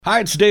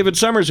Hi, it's David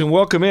Summers, and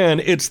welcome in.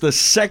 It's the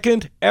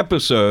second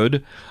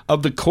episode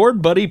of the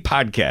Chord Buddy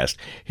podcast,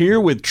 here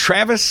with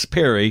Travis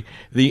Perry,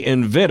 the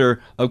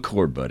inventor of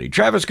Chord Buddy.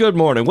 Travis, good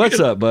morning.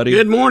 What's up, buddy?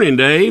 Good morning,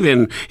 Dave,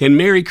 and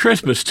Merry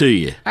Christmas to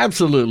you.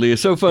 Absolutely.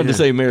 It's so fun to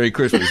say Merry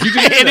Christmas. You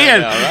can It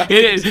is. now, right?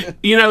 It is.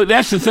 You know,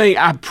 that's the thing.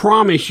 I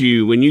promise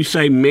you, when you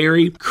say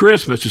Merry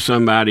Christmas to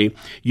somebody,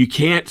 you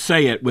can't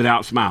say it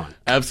without smiling.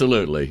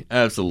 Absolutely.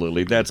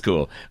 Absolutely. That's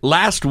cool.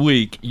 Last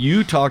week,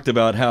 you talked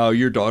about how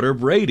your daughter,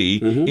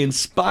 Brady,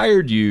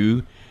 inspired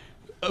you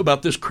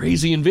about this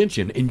crazy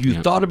invention, and you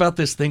thought about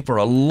this thing for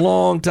a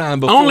long time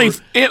before.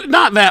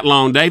 Not that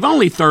long, Dave.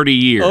 Only 30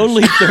 years.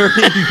 Only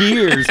 30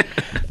 years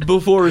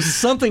before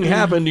something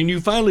happened, and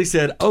you finally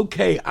said,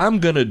 okay, I'm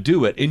going to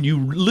do it. And you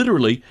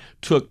literally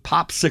took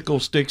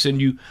popsicle sticks and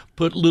you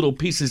put little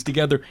pieces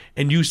together,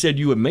 and you said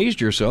you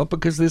amazed yourself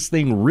because this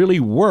thing really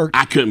worked.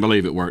 I couldn't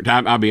believe it worked.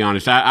 I'll be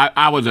honest.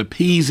 I was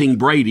appeasing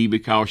Brady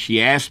because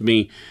she asked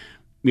me,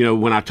 you know,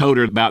 when I told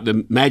her about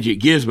the magic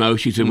gizmo,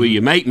 she said, will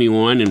you make me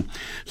one? And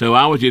so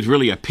I was just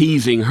really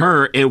appeasing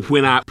her. And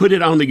when I put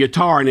it on the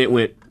guitar and it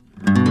went,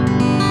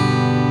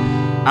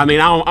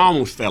 I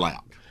almost fell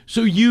out.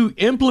 So you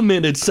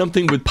implemented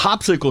something with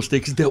popsicle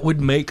sticks that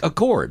would make a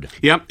chord.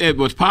 Yep, it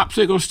was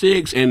popsicle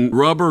sticks and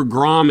rubber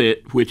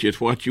grommet, which is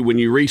what when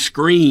you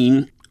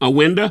rescreen a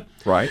window.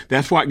 Right.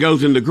 That's what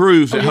goes in the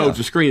grooves that holds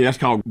the screen. That's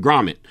called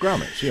grommet.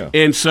 Grommets, yeah.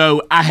 And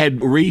so I had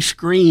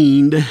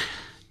rescreened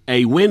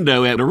a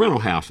window at a rental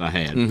house I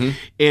had.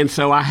 And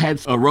so I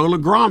had a roll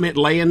of grommet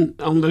laying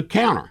on the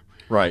counter.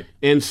 Right.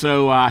 And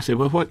so I said,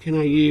 well, what can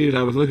I use?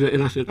 I was looking at it,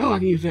 and I said, I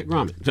can use that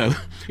grommet. So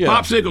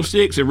popsicle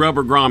sticks and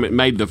rubber grommet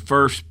made the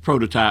first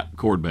prototype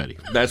Chord Buddy.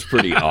 That's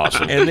pretty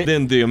awesome. And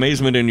then the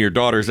amazement in your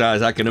daughter's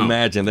eyes, I can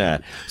imagine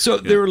that. So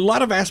there are a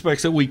lot of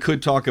aspects that we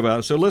could talk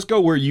about. So let's go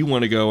where you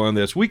want to go on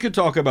this. We could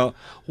talk about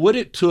what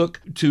it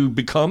took to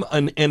become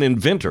an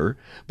inventor,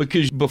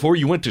 because before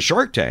you went to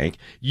Shark Tank,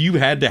 you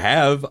had to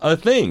have a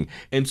thing.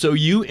 And so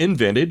you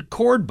invented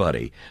Chord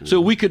Buddy. So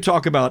we could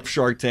talk about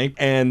Shark Tank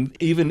and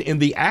even in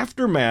the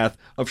aftermath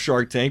of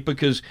Shark Tank,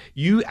 because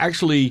you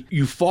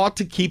fought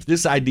to keep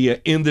this idea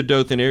in the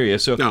Dothan area.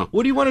 So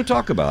what do you want to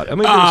talk about? I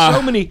mean, there's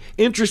so many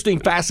interesting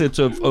facets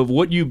of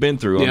what you've been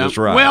through on this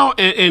ride. Well,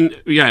 and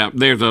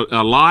there's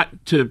a lot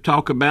to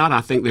talk about.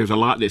 I think there's a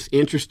lot that's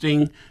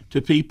interesting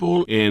to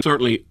people, and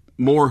certainly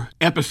more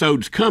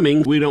episodes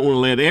coming. We don't want to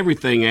let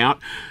everything out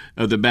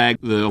of the bag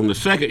on the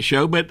second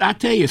show, but I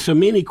tell you, so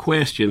many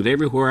questions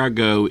everywhere I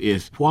go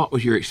is, what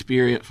was your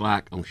experience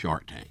like on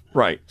Shark Tank?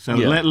 Right. So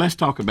let's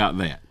talk about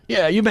that.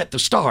 Yeah, you met the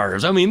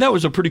stars. I mean, that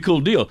was a pretty cool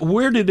deal.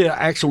 Where did it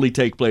actually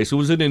take place?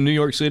 Was it in New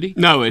York City?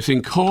 No, it's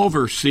in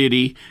Culver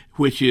City,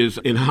 which is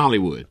in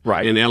Hollywood,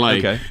 right, in L.A.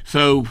 Okay.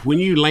 So when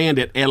you land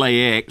at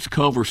LAX,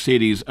 Culver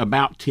City's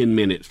about 10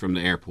 minutes from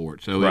the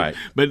airport. So right.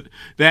 But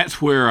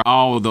that's where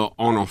all of the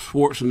Arnold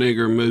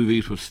Schwarzenegger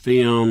movies was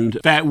filmed.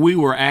 In fact, we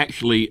were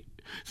actually,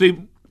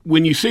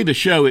 when you see the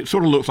show, it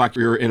sort of looks like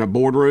you're in a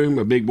boardroom,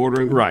 a big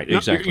boardroom. Right,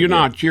 exactly. You're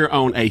not. You're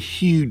on a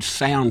huge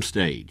sound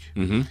stage.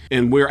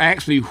 And we're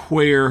actually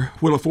where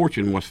Wheel of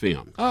Fortune was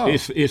filmed. Oh.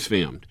 It's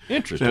filmed.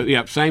 Interesting.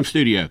 So, same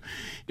studio.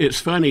 It's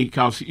funny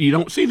because you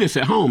don't see this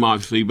at home,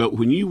 obviously, but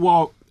when you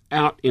walk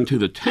out into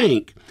the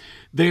tank,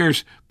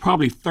 there's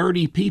probably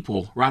 30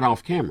 people right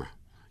off camera.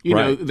 You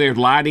know, there's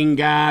lighting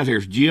guys,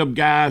 there's jib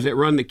guys that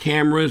run the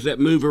cameras that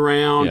move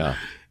around. Yeah.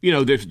 You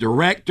know, there's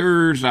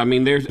directors. I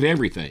mean, there's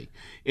everything.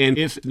 And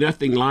it's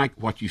nothing like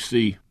what you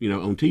see,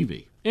 on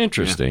TV.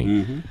 Interesting.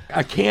 Yeah.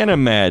 I can't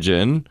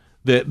imagine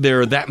that there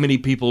are that many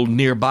people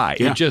nearby.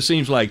 Yeah. It just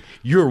seems like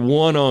you're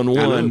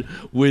one-on-one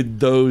with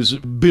those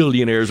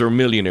billionaires or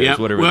millionaires,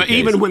 whatever the case.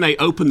 Even when they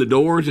open the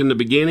doors in the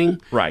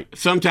beginning, right.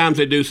 Sometimes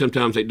they do,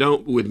 sometimes they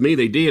don't. With me,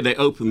 they did. They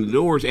opened the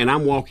doors, and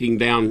I'm walking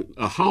down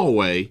a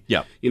hallway,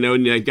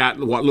 and they got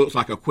what looks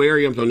like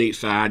aquariums on each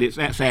side.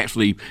 That's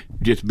actually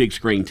just big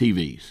screen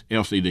TVs,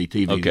 LCD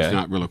TVs. Okay. It's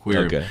not real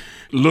aquarium. Okay.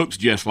 Looks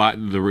just like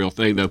the real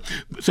thing, though.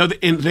 So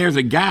and there's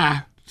a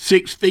guy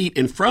 6 feet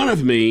in front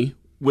of me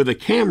with a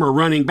camera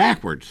running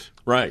backwards.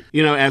 Right.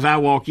 As I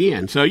walk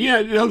in. So,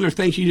 those are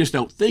things you just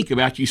don't think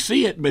about. You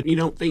see it, but you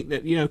don't think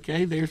that,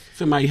 there's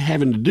somebody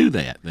having to do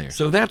that there.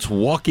 So that's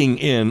walking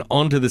in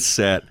onto the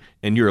set,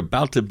 and you're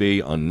about to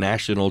be on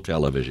national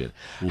television.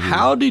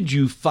 How did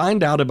you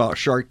find out about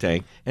Shark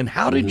Tank, and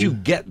how did you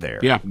get there?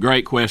 Yeah,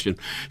 great question.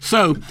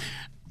 So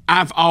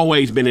I've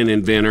always been an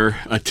inventor,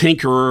 a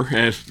tinkerer,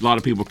 as a lot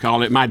of people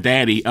call it. My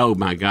daddy, oh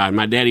my God,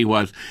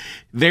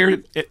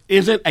 there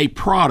isn't a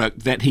product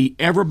that he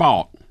ever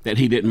bought that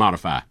he didn't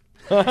modify.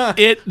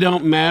 It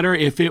don't matter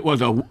if it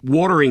was a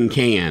watering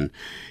can,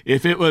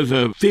 if it was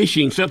a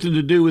fishing, something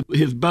to do with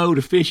his boat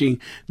of fishing,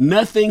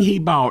 nothing he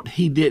bought,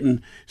 he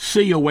didn't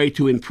see a way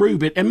to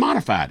improve it and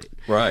modified it.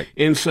 Right.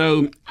 And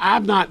so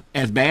I'm not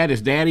as bad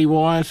as Daddy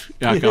was,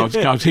 because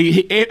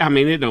it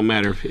don't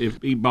matter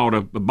if he bought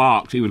a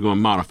box, he was going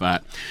to modify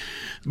it.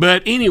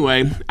 But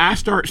anyway, I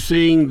start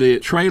seeing the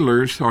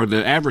trailers or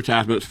the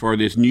advertisements for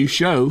this new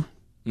show,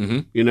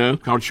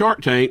 called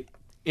Shark Tank.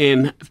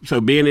 And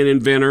so being an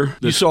inventor.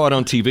 You saw it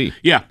on TV.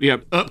 Yeah,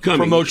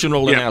 upcoming.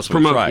 Promotional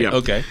announcements, right. Yeah.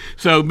 Okay.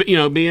 So,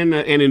 being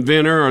an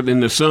inventor or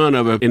then the son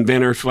of an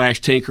inventor /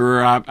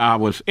 tinkerer, I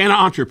was an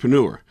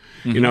entrepreneur.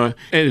 And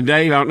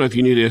Dave, I don't know if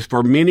you knew this,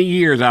 for many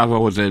years I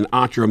was an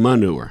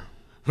entrepreneur.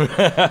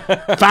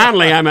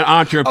 Finally, I'm an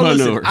entrepreneur.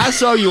 Listen, I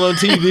saw you on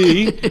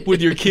TV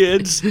with your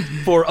kids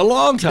for a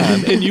long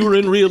time, and you were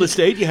in real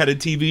estate. You had a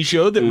TV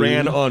show that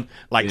ran on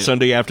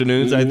Sunday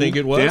afternoons, I think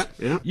it was.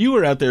 Yeah. You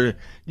were out there.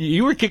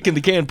 You were kicking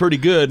the can pretty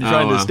good and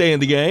trying to stay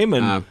in the game.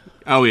 And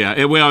and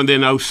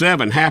then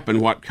 2007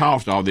 happened. What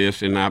caused all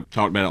this, and I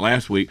talked about it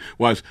last week,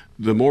 was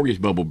the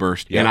mortgage bubble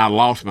burst, and I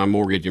lost my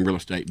mortgage and real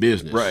estate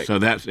business. Right. So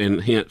that's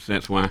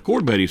why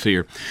Cord Buddy's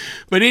here.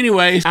 But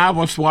anyways, I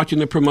was watching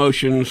the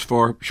promotions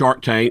for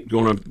Shark Tank,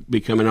 going to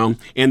be coming on,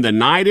 and the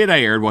night it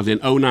aired was in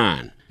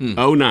 2009.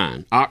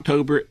 2009,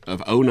 October of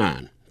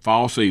 2009,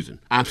 fall season.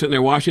 I'm sitting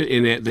there watching it,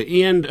 and at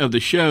the end of the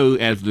show,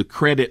 as the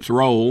credits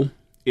roll,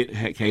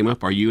 it came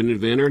up, are you an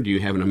inventor? Do you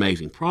have an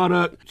amazing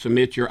product?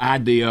 Submit your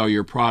idea or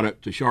your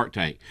product to Shark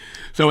Tank.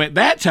 So at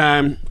that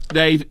time,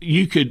 Dave,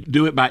 you could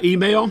do it by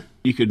email.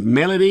 You could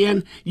mail it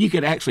in. You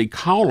could actually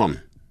call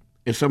them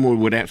if someone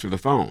would answer the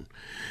phone.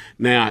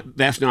 Now,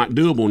 that's not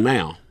doable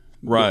now.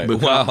 Right.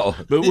 Wow.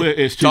 But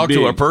it's too Talk big.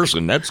 to a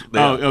person. That's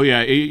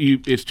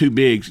it's too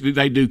big.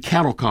 They do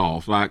cattle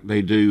calls like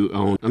they do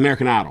on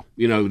American Idol.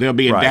 They'll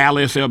be in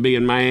Dallas, they'll be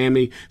in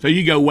Miami. So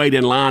you go wait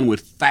in line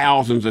with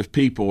thousands of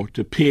people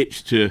to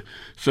pitch to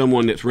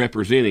someone that's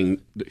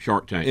representing the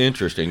Shark Tank.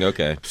 Interesting.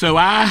 Okay. So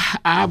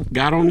I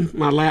got on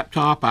my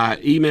laptop. I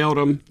emailed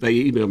them. They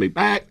emailed me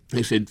back.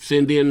 They said,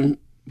 send in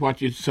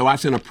so I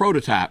sent a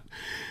prototype.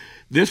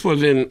 This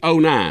was in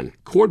 2009.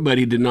 Cord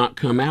Buddy did not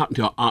come out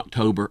until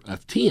October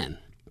of 2010.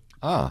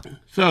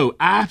 So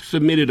I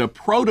submitted a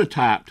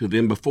prototype to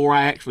them before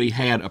I actually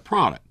had a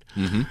product,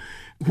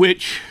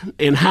 which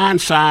in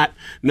hindsight,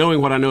 knowing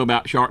what I know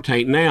about Shark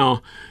Tank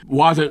now,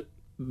 wasn't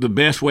the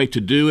best way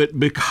to do it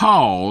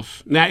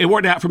because, now it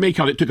worked out for me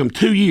because it took them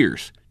 2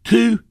 years.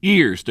 2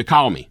 years to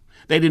call me.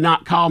 They did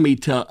not call me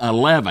till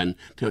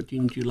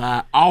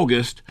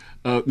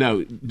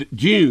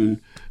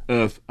June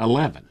of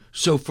 11.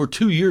 So for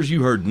 2 years,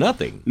 you heard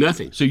nothing.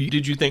 Nothing. So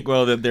did you think,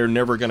 that they're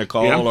never going to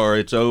call, or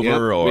it's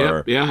over,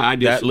 or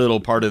that little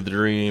part of the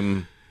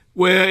dream?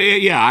 Well,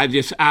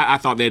 I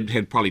thought they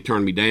had probably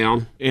turned me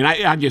down, and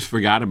I just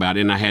forgot about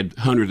it. And I had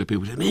hundreds of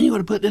people say, "Man, you want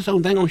to put this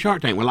thing on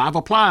Shark Tank?" Well, I've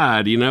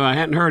applied. I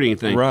hadn't heard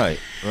anything. Right.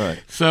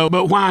 So,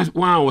 but why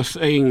I was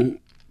saying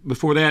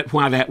before that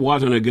why that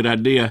wasn't a good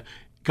idea.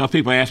 Because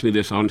people ask me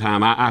this all the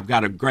time. I've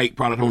got a great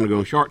product. I want to go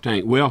on Shark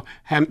Tank. Well,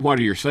 what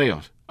are your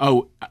sales?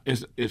 Oh,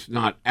 it's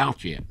not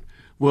out yet.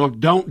 Well,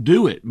 don't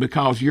do it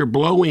because you're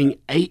blowing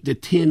 8 to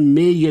 10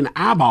 million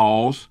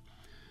eyeballs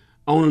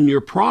on your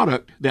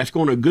product that's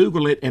going to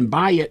Google it and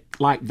buy it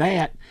like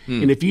that.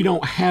 And if you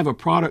don't have a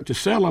product to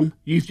sell them,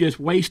 you've just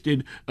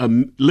wasted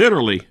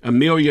literally $1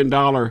 million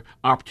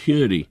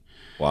opportunity.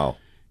 Wow.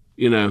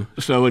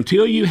 So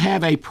until you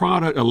have a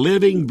product, a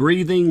living,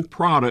 breathing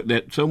product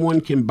that someone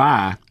can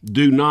buy,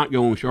 do not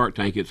go on Shark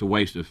Tank. It's a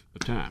waste of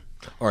time.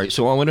 All right,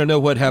 so I want to know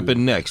what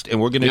happened next,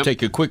 and we're going to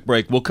take a quick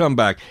break. We'll come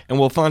back, and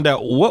we'll find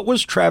out what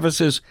was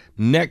Travis's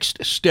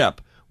next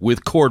step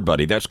with Cord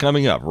Buddy. That's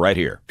coming up right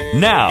here.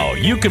 Now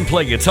you can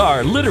play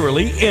guitar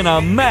literally in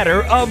a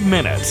matter of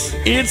minutes.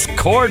 It's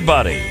Cord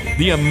Buddy,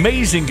 the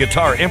amazing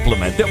guitar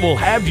implement that will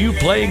have you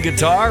playing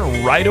guitar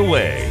right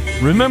away.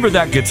 Remember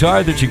that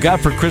guitar that you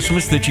got for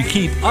Christmas that you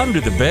keep under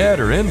the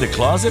bed or in the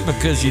closet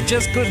because you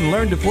just couldn't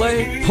learn to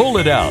play? Pull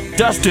it out,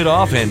 dust it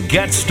off, and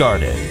get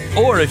started.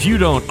 Or if you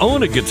don't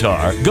own a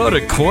guitar, go to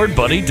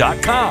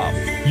ChordBuddy.com.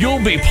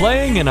 You'll be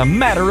playing in a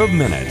matter of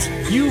minutes.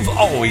 You've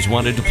always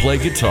wanted to play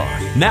guitar.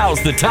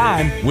 Now's the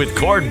time with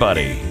Cord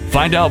Buddy.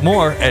 Find out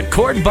more at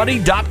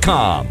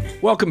ChordBuddy.com.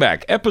 Welcome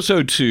back.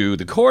 Episode 2,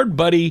 the Cord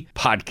Buddy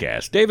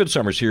Podcast. David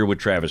Summers here with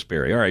Travis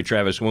Berry. All right,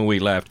 Travis, when we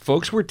left,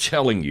 folks were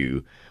telling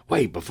you,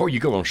 wait, before you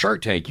go on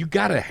Shark Tank, you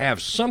got to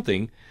have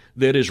something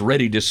that is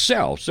ready to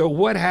sell. So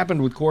what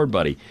happened with Cord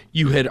Buddy?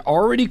 You had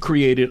already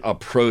created a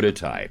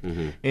prototype,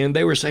 and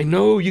they were saying,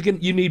 no, you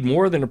need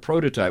more than a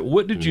prototype.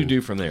 What did you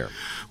do from there?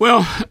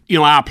 Well,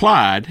 I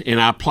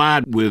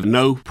applied with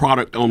no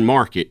product on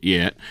market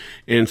yet,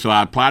 and so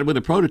I applied with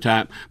a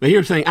prototype. But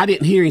here's the thing, I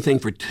didn't hear anything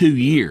for 2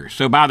 years.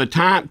 So by the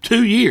time,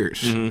 2 years,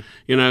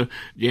 January,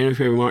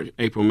 February, March,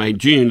 April, May,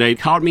 June, they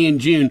called me in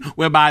June.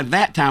 Well, by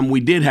that time,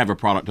 we did have a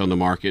product on the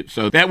market,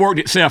 so that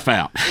worked itself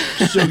out.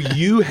 So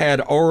you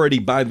had already,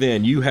 by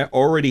then, you had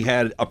already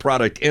had a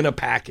product in a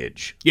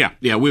package. Yeah,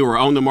 we were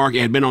on the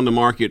market, had been on the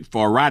market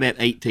for right at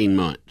 18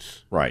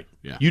 months. Right.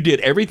 Yeah. You did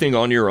everything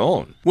on your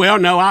own. Well,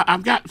 no,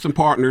 I've got some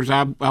partners.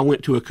 I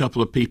went to a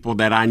couple of people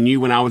that I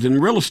knew when I was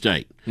in real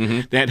estate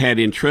that had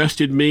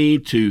entrusted me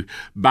to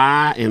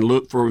buy and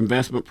look for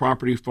investment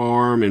property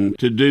for them and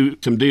to do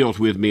some deals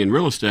with me in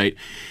real estate.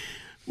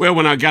 Well,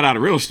 when I got out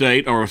of real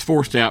estate or was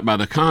forced out by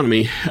the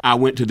economy, I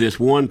went to this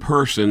one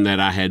person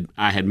that I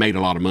had made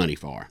a lot of money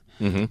for.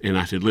 And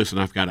I said, listen,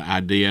 I've got an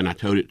idea, and I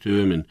told it to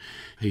him, and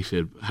he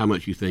said, how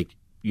much you think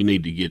you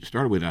need to get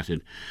started with? I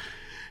said,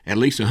 at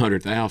least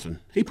 $100,000.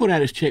 He put out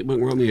his checkbook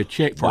and wrote me a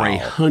check for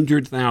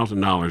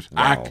 $100,000.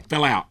 I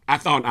fell out. I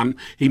thought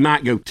he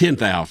might go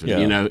 $10,000,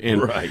 you know.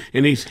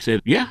 And he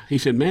said, yeah. He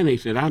said, man,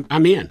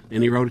 I'm in.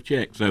 And he wrote a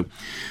check. So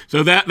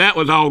that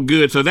was all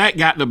good. So that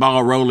got the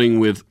ball rolling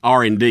with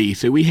R&D.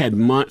 So we had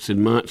months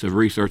and months of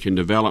research and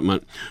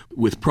development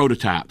with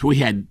prototypes. We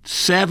had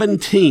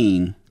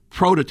 17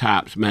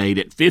 prototypes made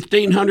at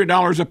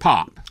 $1,500 a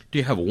pop. Do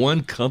you have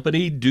one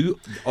company do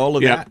all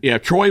of that? Yeah,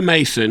 Troy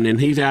Mason,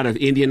 and he's out of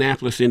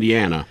Indianapolis,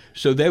 Indiana.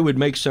 So they would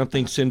make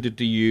something, send it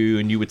to you,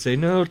 and you would say,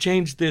 no,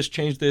 change this.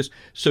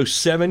 So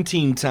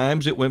 17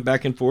 times it went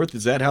back and forth?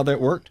 Is that how that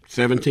worked?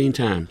 17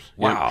 times.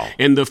 Wow.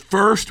 Yeah. And the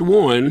first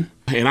one,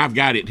 and I've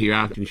got it here,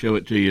 I can show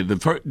it to you, the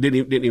first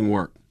didn't even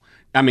work.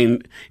 I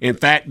mean, in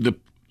fact, the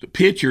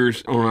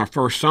pictures on our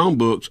first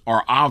songbooks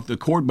are of the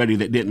Chord Buddy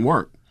that didn't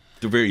work.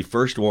 The very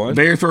first one?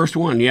 Very first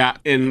one, yeah.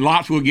 And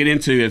lots we'll get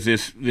into as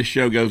this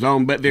show goes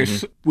on. But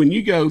there's when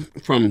you go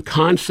from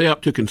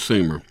concept to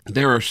consumer,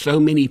 there are so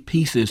many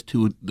pieces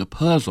to the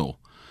puzzle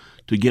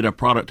to get a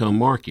product on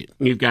market.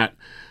 You've got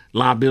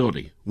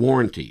liability,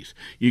 warranties.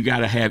 You got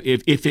to have,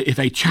 if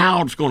a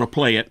child's going to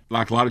play it,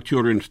 like a lot of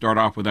children start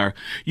off with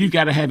you've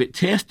got to have it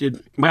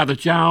tested by the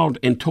child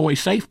and toy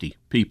safety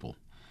people.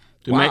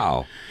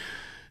 Wow.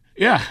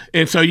 Yeah,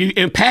 and so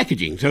and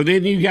packaging. So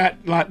then you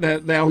got like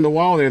that on the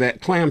wall there,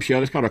 that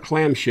clamshell. It's called a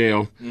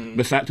clamshell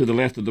beside to the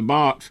left of the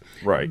box.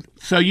 Right.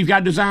 So you've got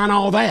to design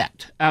all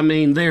that. I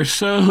mean, there's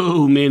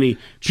so many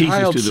pieces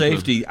Child to the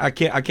safety. I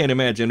can't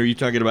imagine. Are you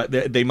talking about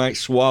they might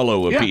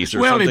swallow a piece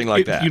or something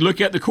like that? You look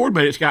at the Chord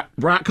Buddy, it's got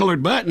bright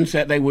colored buttons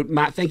that they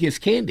might think is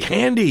candy.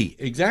 Candy,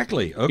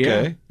 exactly.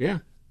 Okay. Yeah.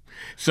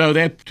 So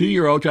that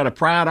 2-year-old tried to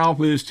pry it off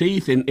with his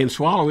teeth and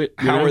swallow it.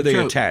 How are they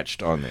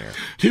attached on there?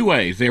 2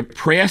 ways. They're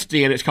pressed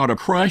in. It's called a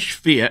crush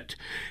fit.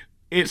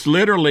 It's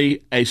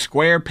literally a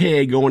square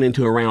peg going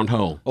into a round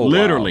hole. Oh,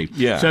 literally. Wow.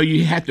 Yeah. So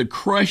you have to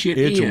crush it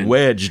in. It's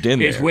wedged in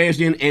there. It's wedged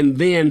in, and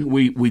then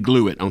we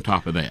glue it on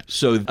top of that.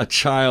 So a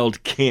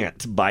child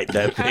can't bite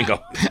that thing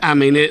off. I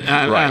mean,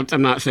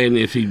 I'm not saying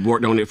if he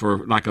worked on it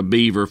for like a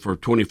beaver for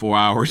 24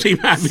 hours, he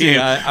might be.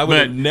 I would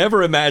have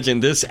never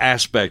imagined this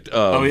aspect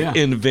of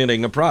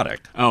inventing a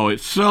product. Oh,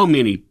 it's so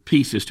many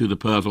pieces to the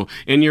puzzle.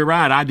 And you're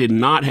right, I did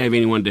not have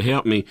anyone to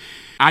help me.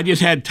 I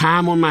just had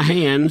time on my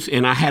hands,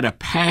 and I had a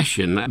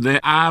passion that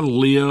I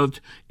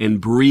lived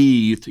and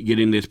breathed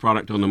getting this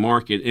product on the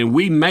market. And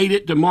we made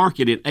it to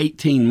market in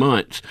 18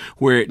 months,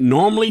 where it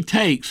normally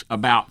takes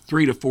about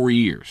 3 to 4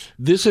 years.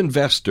 Did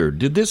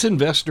this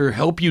investor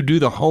help you do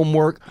the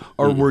homework,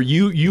 or were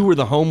you were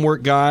the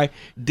homework guy?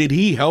 Did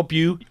he help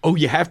you? Oh,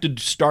 you have to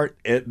start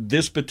at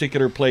this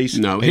particular place.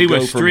 No, he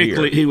was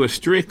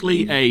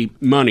strictly a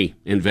money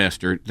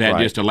investor that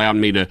just allowed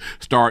me to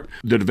start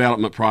the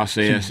development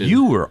process. So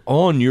you were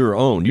on your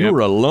own. You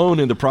were alone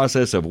in the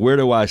process of where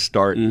do I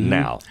start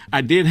now?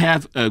 I did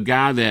have a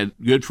guy,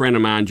 that good friend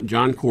of mine,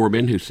 John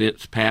Corbin, who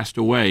since passed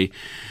away.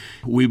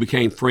 We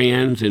became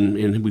friends,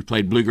 and we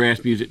played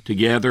bluegrass music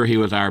together. He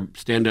was our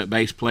stand-up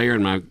bass player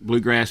in my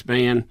bluegrass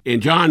band.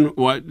 And John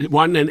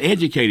wasn't an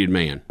educated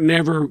man,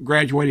 never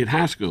graduated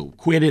high school,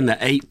 quit in the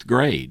 8th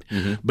grade,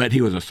 but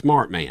he was a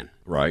smart man.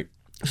 Right.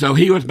 So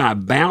he was my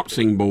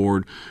bouncing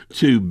board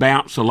to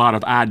bounce a lot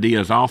of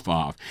ideas off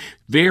of.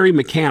 Very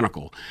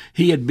mechanical.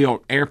 He had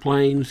built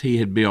airplanes. He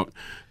had built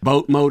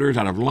boat motors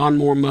out of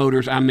lawnmower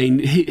motors. I mean,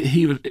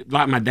 he was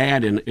like my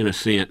dad in a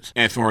sense,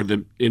 as far as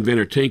the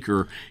inventor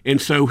tinkerer.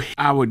 And so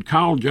I would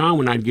call John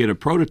when I'd get a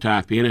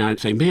prototype in, and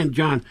I'd say, man,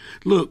 John,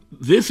 look,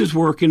 this is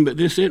working, but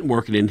this isn't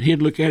working. And he'd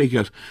look at it, he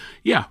goes,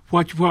 yeah,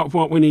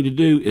 what we need to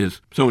do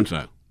is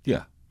so-and-so.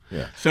 Yeah.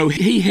 Yeah. So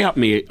he helped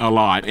me a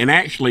lot. And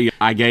actually,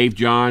 I gave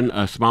John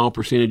a small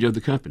percentage of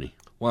the company.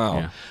 Wow.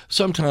 Yeah.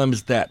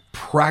 Sometimes that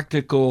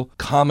practical,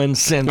 common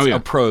sense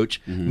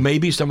approach,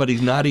 maybe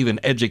somebody's not even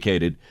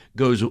educated,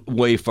 goes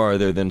way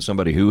farther than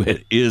somebody who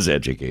is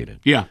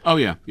educated. Yeah. Oh,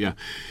 yeah. Yeah.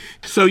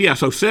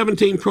 So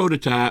 17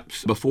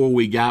 prototypes before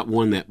we got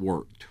one that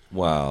worked.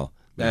 Wow.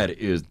 That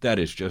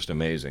is just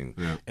amazing.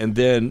 Yeah. And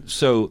then,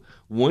 so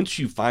once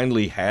you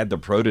finally had the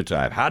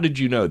prototype, how did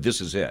you know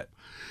this is it?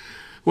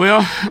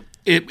 Well,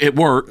 it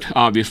worked,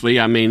 obviously.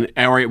 I mean,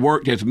 or it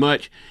worked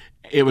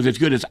it was as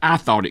good as I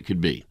thought it could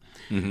be.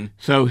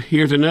 So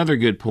here's another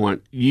good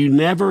point. You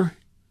never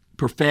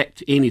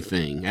perfect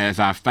anything, as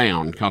I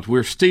found, because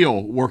we're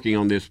still working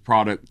on this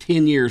product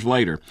 10 years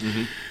later.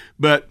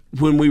 But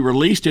when we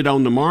released it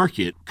on the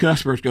market,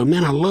 customers go,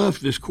 man, I love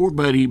this Chord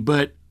Buddy,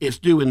 but it's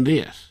doing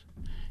this.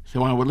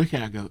 So I would look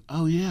at it and go,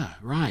 oh, yeah,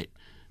 right.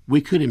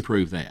 We could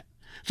improve that.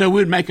 So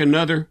we'd make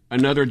another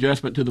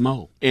adjustment to the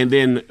mold. And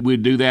then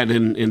we'd do that,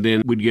 and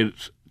then we'd get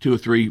 2 or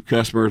 3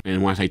 customers.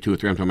 And when I say 2 or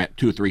 3, I'm talking about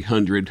 200 or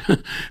 300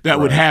 that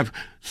would have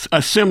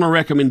a similar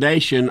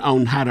recommendation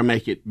on how to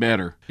make it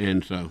better.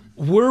 And so,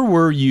 Where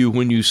were you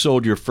when you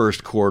sold your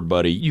first Chord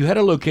Buddy? You had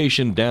a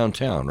location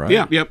downtown,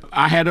 right? Yep.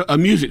 I had a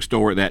music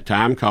store at that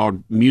time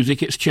called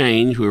Music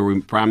Exchange, where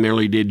we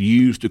primarily did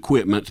used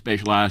equipment,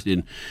 specialized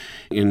in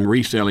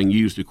reselling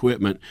used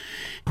equipment.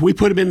 We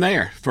put them in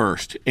there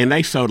first, and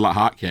they sold like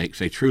hotcakes.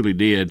 They truly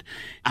did.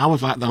 I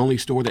was like the only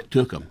store that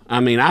took them. I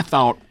mean, I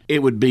thought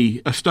it would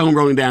be a stone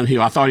rolling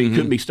downhill. I thought it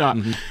couldn't be stopped.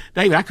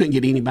 David, I couldn't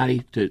get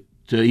anybody to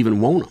even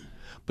want them.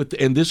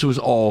 And this was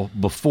all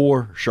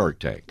before Shark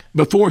Tank.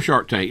 Before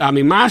Shark Tank. I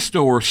mean, my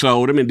store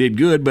sold them and did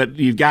good, but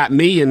you've got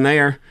me in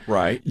there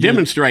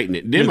demonstrating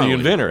it. You're the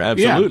inventor,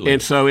 absolutely. Yeah.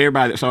 And so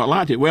everybody that saw it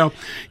liked it. Well,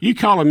 you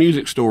call a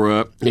music store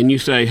up and you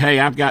say, hey,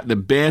 I've got the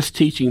best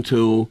teaching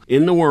tool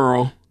in the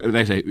world.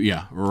 They say,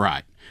 yeah,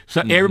 right.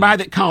 So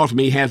everybody that calls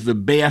me has the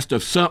best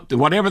of something.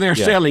 Whatever they're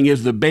selling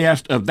is the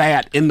best of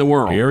that in the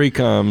world. Here he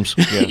comes.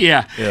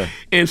 Yeah.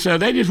 And so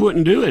they just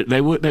wouldn't do it.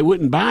 They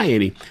wouldn't buy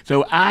any.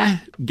 So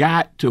I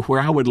got to where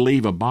I would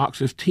leave a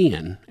box of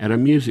 10 at a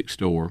music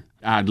store.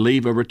 I'd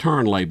leave a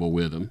return label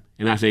with them.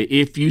 And I say,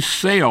 if you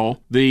sell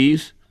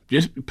these,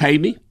 just pay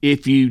me.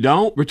 If you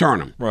don't, return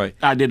them. Right.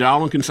 I did it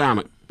all on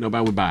consignment.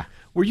 Nobody would buy.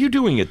 Were you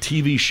doing a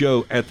TV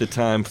show at the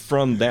time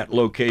from that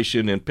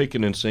location and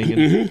picking and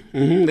singing?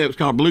 That was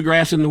called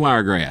Bluegrass in the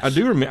Wiregrass. I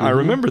do remember. I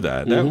remember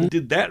that.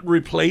 Did that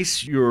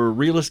replace your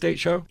real estate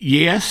show?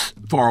 Yes,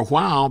 for a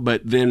while,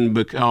 but then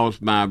because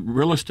my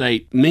real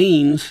estate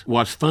means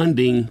was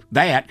funding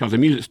that, because the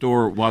music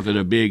store wasn't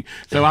a big,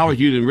 so I was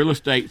using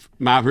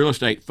my real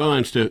estate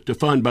funds to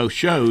fund both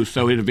shows,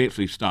 so it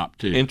eventually stopped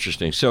too.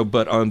 Interesting. So,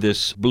 but on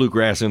this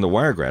Bluegrass in the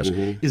Wiregrass,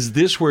 is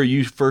this where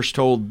you first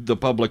told the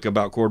public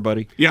about Chord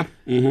Buddy? Yeah.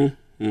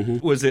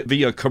 Was it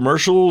via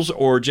commercials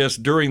or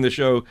just during the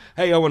show,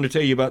 hey, I want to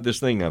tell you about this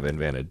thing I've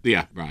invented?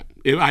 Yeah, right.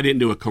 I didn't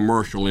do a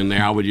commercial in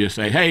there. I would just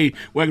say, hey,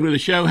 welcome to the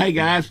show. Hey,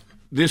 guys,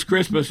 this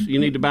Christmas, you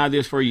need to buy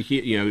this for your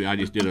kid. You know, I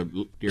just did it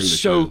during the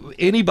show. So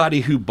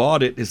anybody who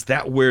bought it, is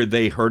that where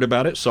they heard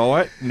about it, saw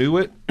it, knew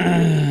it?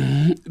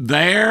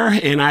 There,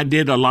 and I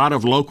did a lot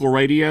of local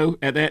radio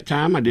at that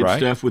time. I did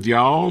stuff with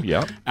y'all.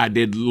 Yep. I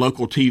did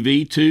local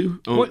TV, too.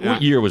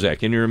 What year was that?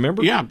 Can you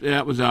remember? Yeah,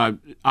 that was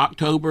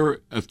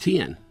October of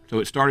 10. So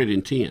it started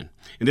in 10.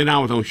 And then I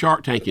was on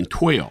Shark Tank in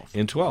 12.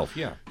 In 12,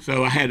 yeah.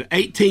 So I had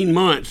 18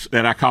 months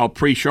that I called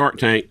pre-Shark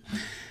Tank.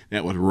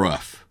 That was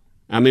rough.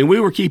 I mean,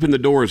 we were keeping the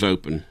doors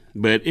open,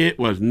 but it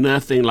was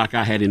nothing like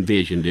I had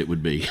envisioned it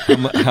would be.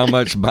 How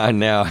much by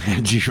now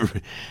had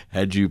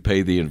you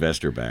paid the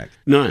investor back?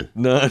 None.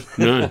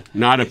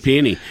 Not a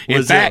penny.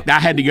 In fact, I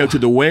had to go to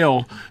the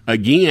well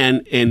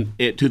again and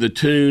to the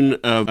tune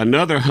of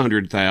another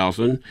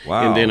 $100,000,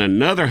 and then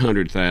another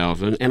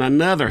 $100,000, and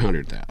another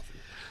 $100,000.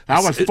 I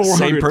was 400.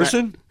 Same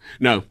person?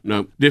 No,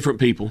 different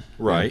people.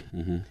 Right.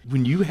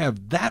 When you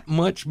have that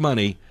much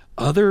money,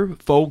 other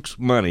folks'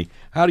 money,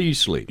 how do you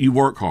sleep? You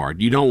work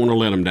hard. You don't want to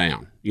let them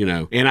down, you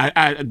know.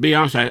 And to be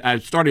honest, I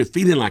started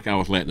feeling like I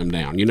was letting them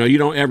down. You know, you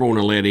don't ever want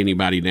to let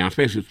anybody down,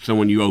 especially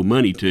someone you owe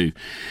money to.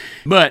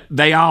 But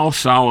they all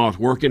saw I was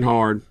working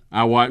hard.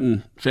 I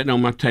wasn't sitting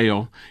on my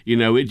tail. You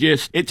know,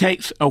 it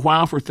takes a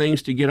while for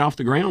things to get off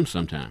the ground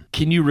sometimes.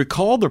 Can you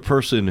recall the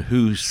person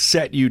who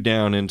sat you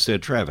down and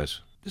said,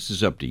 Travis, this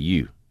is up to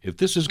you. If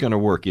this is going to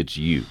work, it's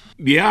you.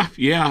 Yeah.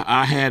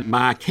 I had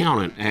my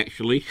accountant,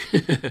 actually,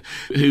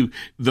 who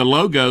the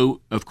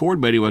logo of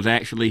Chord Buddy was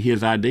actually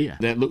his idea.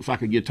 That looks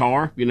like a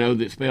guitar, you know,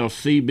 that spells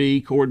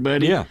CB, Chord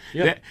Buddy. Yeah.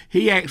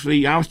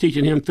 I was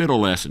teaching him fiddle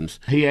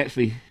lessons. He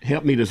actually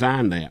helped me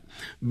design that.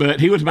 But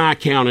he was my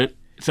accountant.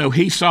 So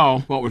he saw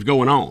what was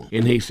going on,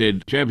 and he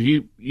said, Travis,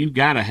 you've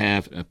got to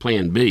have a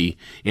plan B,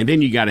 and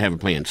then you got to have a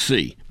plan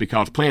C,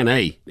 because plan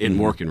A isn't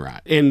working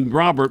right. And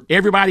Robert,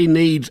 everybody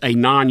needs a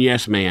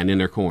non-yes man in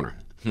their corner.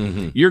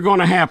 You're going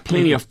to have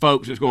plenty of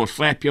folks that's going to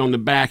slap you on the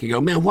back and go,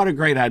 man, what a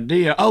great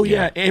idea. Oh,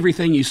 yeah,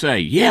 everything you say.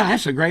 Yeah,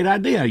 that's a great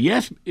idea.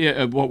 Yes,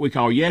 what we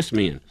call yes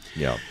men.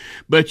 Yeah.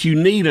 But you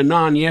need a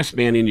non-yes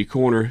man in your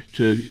corner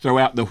to throw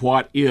out the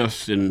what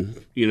ifs,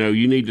 and, you know,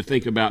 you need to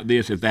think about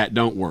this if that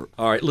don't work.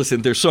 All right,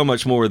 listen, there's so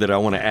much more that I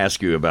want to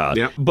ask you about.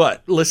 Yep.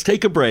 But let's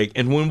take a break,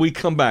 and when we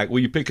come back, will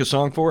you pick a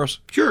song for us?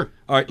 Sure.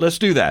 All right, let's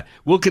do that.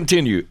 We'll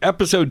continue.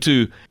 Episode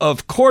 2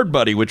 of Chord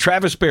Buddy with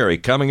Travis Perry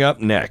coming up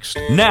next.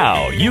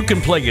 Now you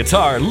can play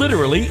guitar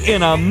literally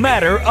in a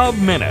matter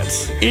of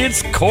minutes.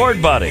 It's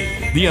Chord Buddy,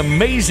 the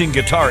amazing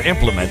guitar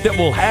implement that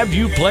will have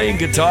you playing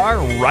guitar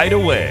right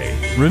away.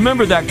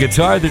 Remember that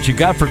guitar that you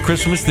got for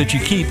Christmas that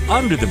you keep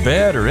under the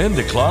bed or in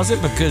the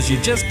closet because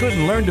you just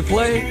couldn't learn to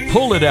play?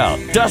 Pull it out,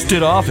 dust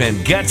it off,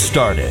 and get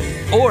started.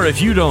 Or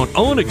if you don't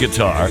own a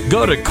guitar,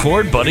 go to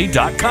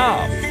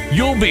chordbuddy.com.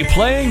 You'll be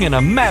playing in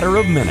a matter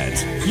of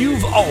minutes.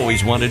 You've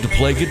always wanted to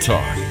play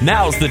guitar.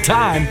 Now's the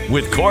time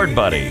with Chord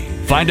Buddy.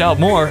 Find out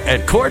more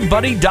at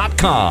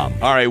ChordBuddy.com.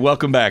 All right,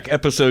 welcome back.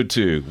 Episode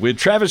 2 with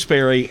Travis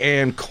Perry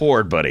and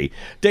Chord Buddy.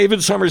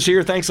 David Summers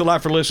here. Thanks a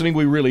lot for listening.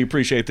 We really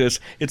appreciate this.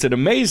 It's an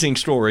amazing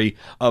story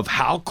of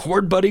how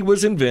Chord Buddy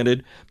was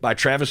invented by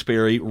Travis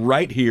Perry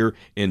right here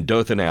in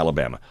Dothan,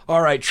 Alabama.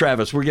 All right,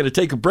 Travis, we're going to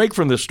take a break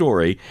from the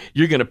story.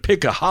 You're going to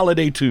pick a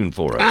holiday tune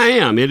for us. I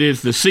am. It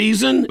is the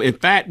season. In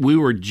fact, we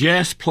were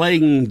just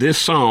playing this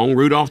song,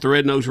 Rudolph the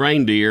Red-Nosed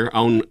Reindeer,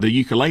 on the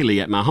ukulele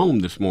at my home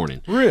this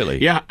morning.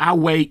 Really? Yeah, I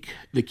wake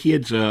the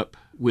kids up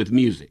with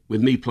music,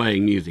 with me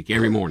playing music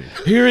every morning.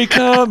 Here he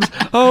comes.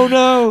 Oh,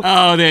 no. Oh,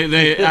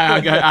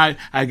 I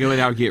go and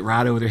I'll get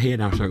right over their head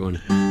and I'll start going,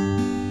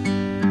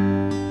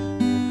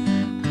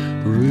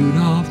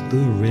 Rudolph the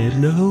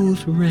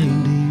Red-Nosed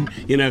Reindeer,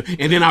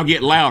 and then I'll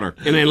get louder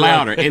and then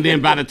louder, and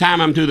then by the time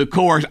I'm to the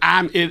chorus,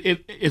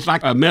 it's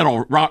like a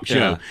metal rock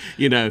show,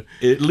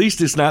 At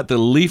least it's not the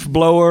leaf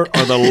blower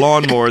or the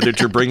lawnmower that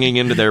you're bringing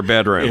into their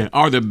bedroom. Yeah,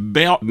 or the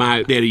belt.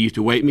 My daddy used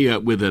to wake me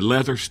up with a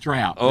leather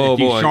strap. Oh,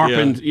 that you boy,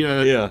 sharpened,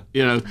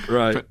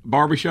 right.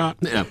 Barbershop.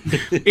 Yeah.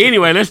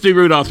 Anyway, let's do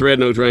Rudolph the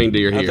Red-Nosed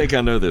Reindeer here. I think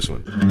I know this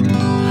one.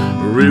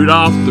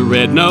 Rudolph the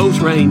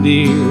Red-Nosed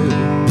Reindeer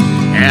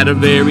had a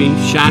very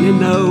shiny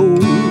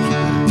nose,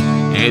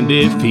 and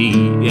if he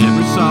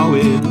ever saw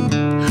it,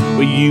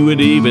 well, you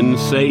would even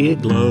say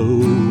it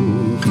glows.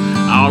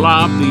 All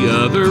of the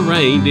other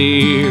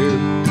reindeer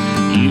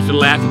used to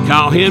laugh and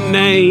call him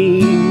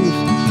names.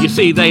 You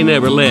see, they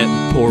never let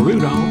poor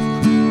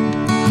Rudolph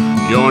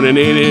join in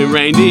any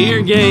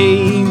reindeer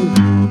game.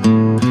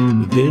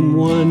 Then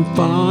one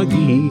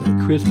foggy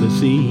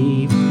Christmas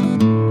Eve,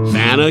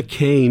 Santa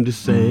came to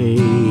say,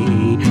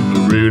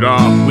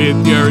 Rudolph,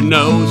 with your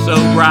nose so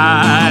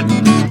bright,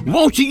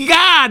 won't you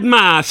guide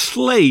my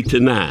sleigh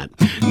tonight?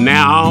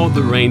 Now all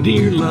the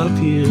reindeer loved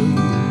him,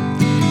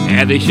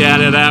 and they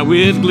shouted out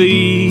with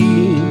glee,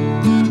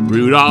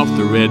 Rudolph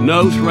the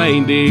Red-Nosed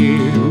Reindeer,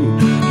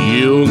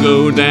 you'll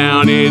go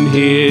down in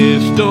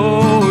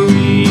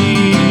history.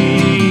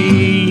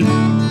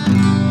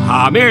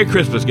 Merry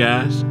Christmas,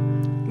 guys.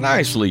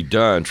 Nicely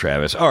done,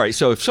 Travis. All right,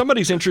 so if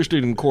somebody's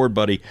interested in Chord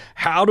Buddy,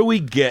 how do we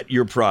get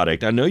your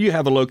product? I know you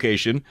have a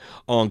location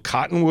on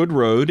Cottonwood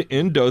Road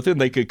in Dothan.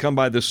 They could come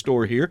by the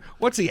store here.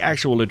 What's the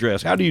actual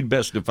address? How do you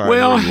best define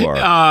where you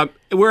are?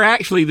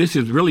 This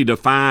is really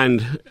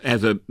defined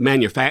as a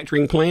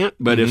manufacturing plant,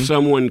 but if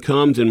someone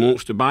comes and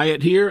wants to buy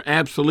it here,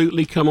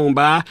 absolutely come on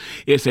by.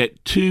 It's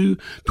at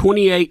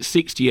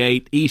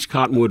 2868 East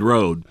Cottonwood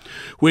Road,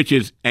 which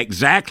is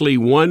exactly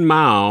 1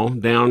 mile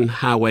down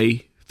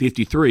Highway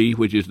 53,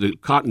 which is the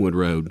Cottonwood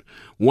Road,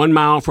 1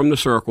 mile from the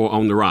circle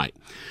on the right.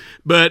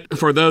 But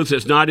for those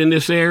that's not in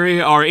this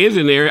area or is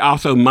in the area,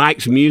 also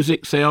Mike's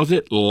Music sells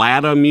it.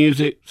 Latta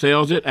Music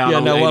sells it. Out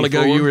on a while 84.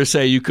 ago you were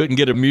saying you couldn't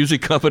get a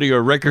music company or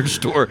a record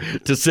store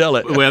to sell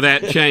it. Well,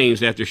 that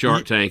changed after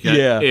Shark Tank.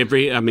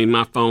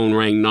 My phone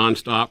rang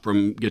nonstop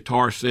from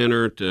Guitar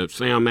Center to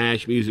Sound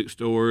Mash music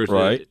stores.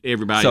 Right.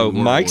 Everybody. So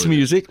Mike's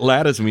Music,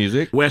 Latta's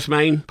Music. West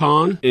Main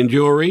Pawn and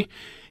Jewelry.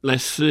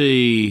 Let's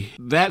see.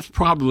 That's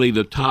probably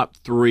the top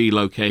 3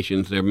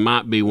 locations. There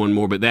might be one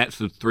more, but that's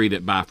the 3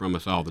 that buy from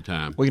us all the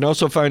time. We can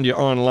also find you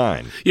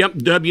online. Yep,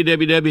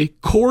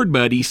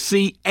 www.chordbuddy,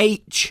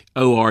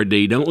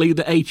 CHORD. Don't leave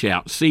the H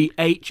out.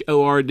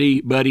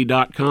 CHORD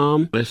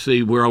buddy.com. Let's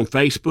see. We're on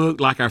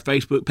Facebook. Like our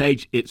Facebook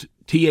page, it's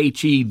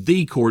THE,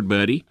 the Chord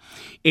Buddy.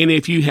 And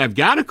if you have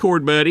got a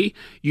Chord Buddy,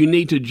 you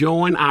need to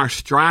join our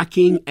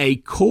Striking a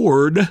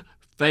Chord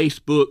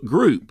Facebook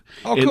group.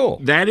 Oh, cool.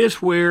 And that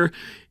is where,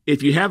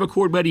 if you have a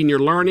Chord Buddy and you're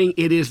learning,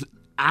 it is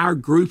our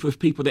group of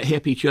people that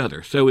help each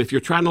other. So if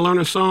you're trying to learn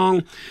a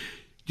song,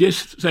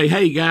 just say,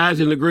 hey, guys,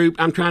 in the group,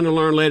 I'm trying to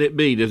learn Let It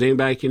Be.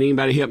 Can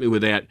anybody help me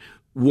with that?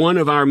 One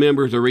of our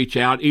members will reach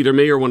out, either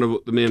me or one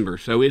of the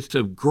members. So it's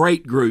a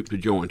great group to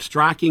join,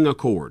 Striking a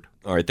Chord.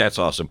 All right, that's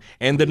awesome.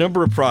 And the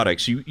number of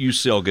products, you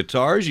sell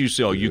guitars, you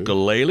sell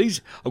ukuleles.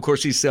 Of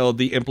course, you sell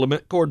the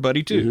implement Chord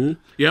Buddy, too.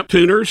 Yep,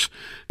 tuners.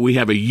 We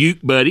have a Uke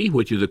Buddy,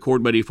 which is a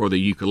Chord Buddy for the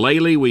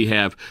ukulele. We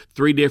have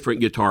 3 different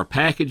guitar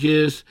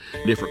packages,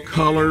 different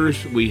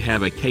colors. We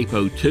have a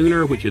capo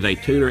tuner, which is a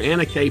tuner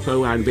and a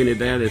capo. I invented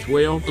that as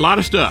well. A lot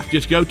of stuff.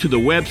 Just go to the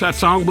website,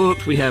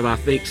 songbooks. We have, I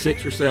think,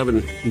 6 or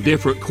 7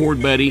 different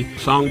Chord Buddy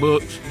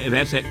songbooks, and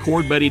that's at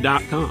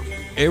chordbuddy.com.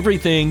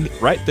 Everything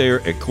right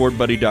there at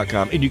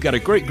chordbuddy.com. And you got a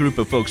great group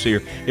of folks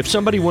here. If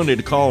somebody wanted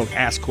to call and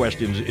ask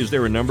questions, is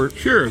there a number?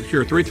 Sure.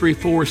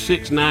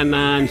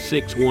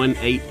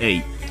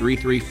 334-699-6188.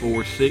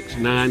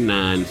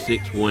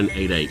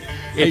 334-699-6188.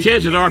 And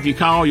chances are, if you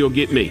call, you'll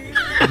get me.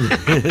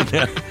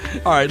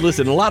 All right,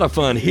 listen, a lot of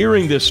fun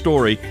hearing this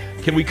story.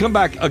 Can we come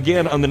back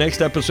again on the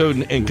next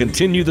episode and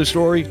continue the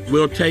story?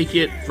 We'll take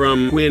it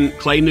from when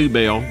Clay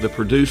Newbell, the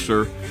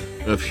producer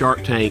of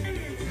Shark Tank,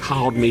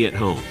 called me at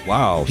home.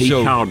 Wow. He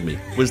called me.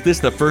 Was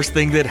this the first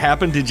thing that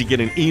happened? Did you get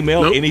an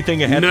email? Nope,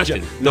 anything ahead?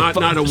 Nothing. Not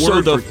a word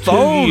so the for 2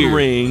 phone years.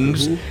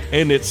 rings,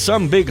 and it's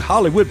some big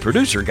Hollywood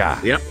producer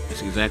guy. Yep.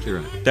 That's exactly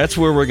right. That's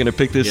where we're going to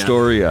pick this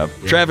story up.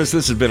 Yeah. Travis,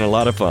 this has been a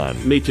lot of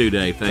fun. Me too,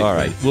 Dave. Thanks. All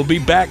right. We'll be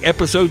back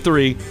episode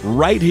 3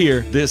 right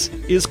here. This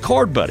is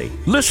Chord Buddy.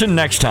 Listen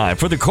next time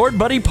for the Chord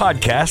Buddy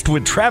Podcast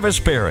with Travis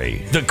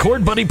Berry. The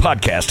Chord Buddy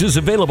Podcast is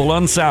available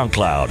on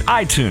SoundCloud,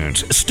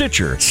 iTunes,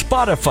 Stitcher,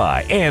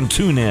 Spotify, and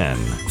TuneIn.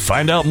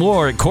 Find out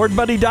more at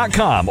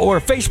chordbuddy.com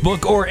or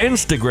Facebook or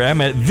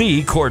Instagram at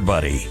The Chord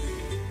Buddy.